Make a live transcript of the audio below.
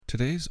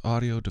Today's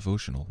audio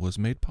devotional was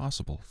made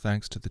possible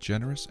thanks to the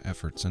generous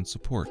efforts and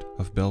support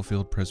of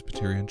Bellefield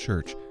Presbyterian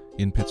Church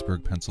in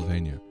Pittsburgh,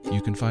 Pennsylvania.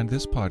 You can find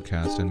this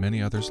podcast and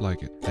many others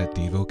like it at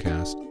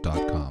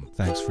Devocast.com.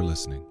 Thanks for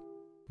listening.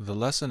 The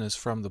lesson is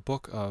from the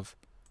book of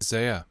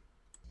Isaiah.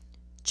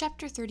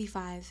 Chapter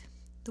 35.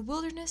 The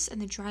wilderness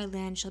and the dry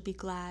land shall be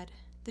glad.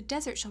 The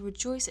desert shall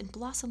rejoice and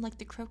blossom like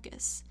the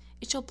crocus.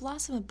 It shall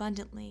blossom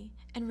abundantly,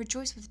 and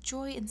rejoice with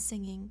joy and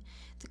singing.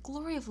 The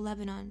glory of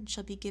Lebanon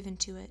shall be given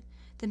to it,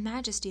 the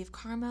majesty of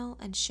Carmel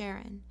and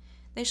Sharon.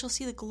 They shall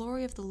see the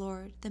glory of the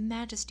Lord, the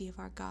majesty of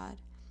our God.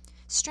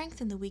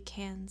 Strengthen the weak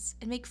hands,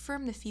 and make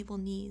firm the feeble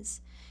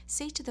knees.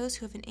 Say to those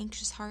who have an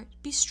anxious heart,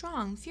 Be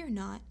strong, fear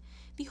not.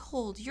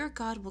 Behold, your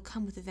God will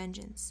come with a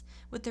vengeance.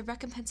 With the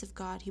recompense of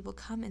God he will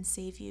come and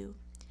save you.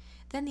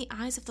 Then the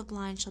eyes of the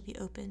blind shall be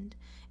opened,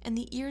 and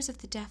the ears of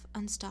the deaf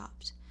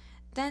unstopped.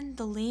 Then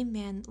the lame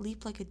man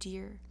leap like a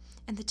deer,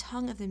 and the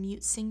tongue of the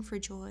mute sing for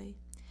joy.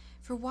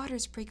 For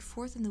waters break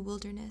forth in the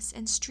wilderness,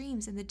 and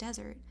streams in the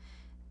desert,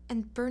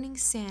 and burning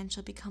sand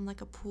shall become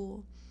like a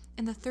pool,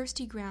 and the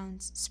thirsty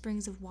grounds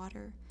springs of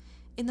water.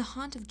 In the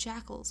haunt of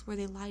jackals where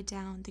they lie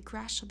down, the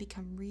grass shall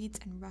become reeds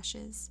and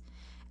rushes.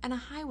 And a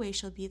highway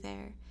shall be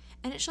there,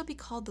 and it shall be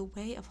called the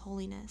way of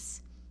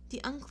holiness.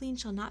 The unclean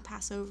shall not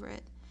pass over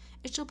it.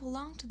 It shall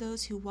belong to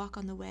those who walk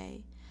on the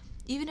way.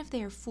 Even if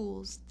they are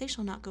fools, they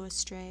shall not go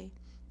astray.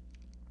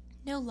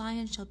 No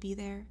lion shall be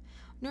there,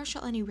 nor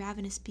shall any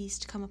ravenous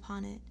beast come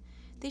upon it.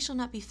 They shall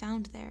not be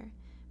found there,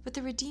 but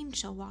the redeemed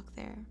shall walk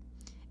there.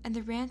 And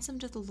the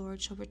ransomed of the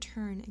Lord shall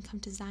return and come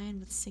to Zion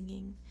with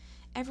singing.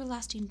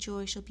 Everlasting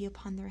joy shall be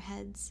upon their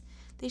heads.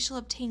 They shall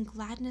obtain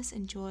gladness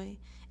and joy,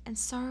 and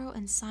sorrow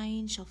and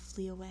sighing shall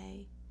flee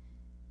away.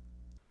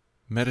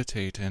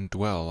 Meditate and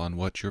dwell on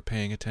what you're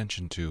paying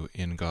attention to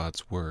in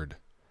God's Word.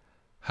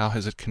 How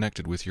has it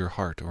connected with your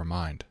heart or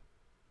mind?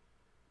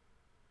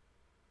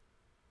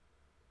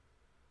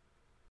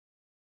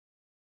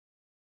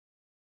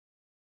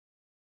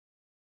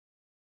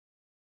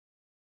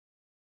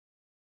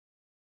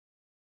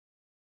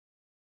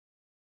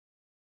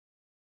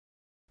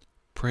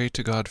 Pray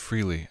to God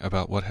freely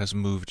about what has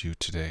moved you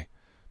today.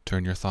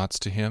 Turn your thoughts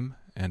to Him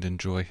and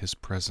enjoy His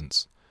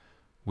presence.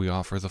 We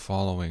offer the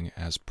following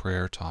as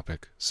prayer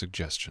topic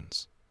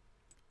suggestions.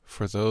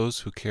 For those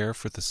who care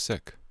for the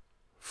sick,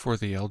 for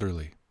the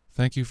elderly.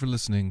 Thank you for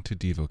listening to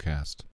Devocast.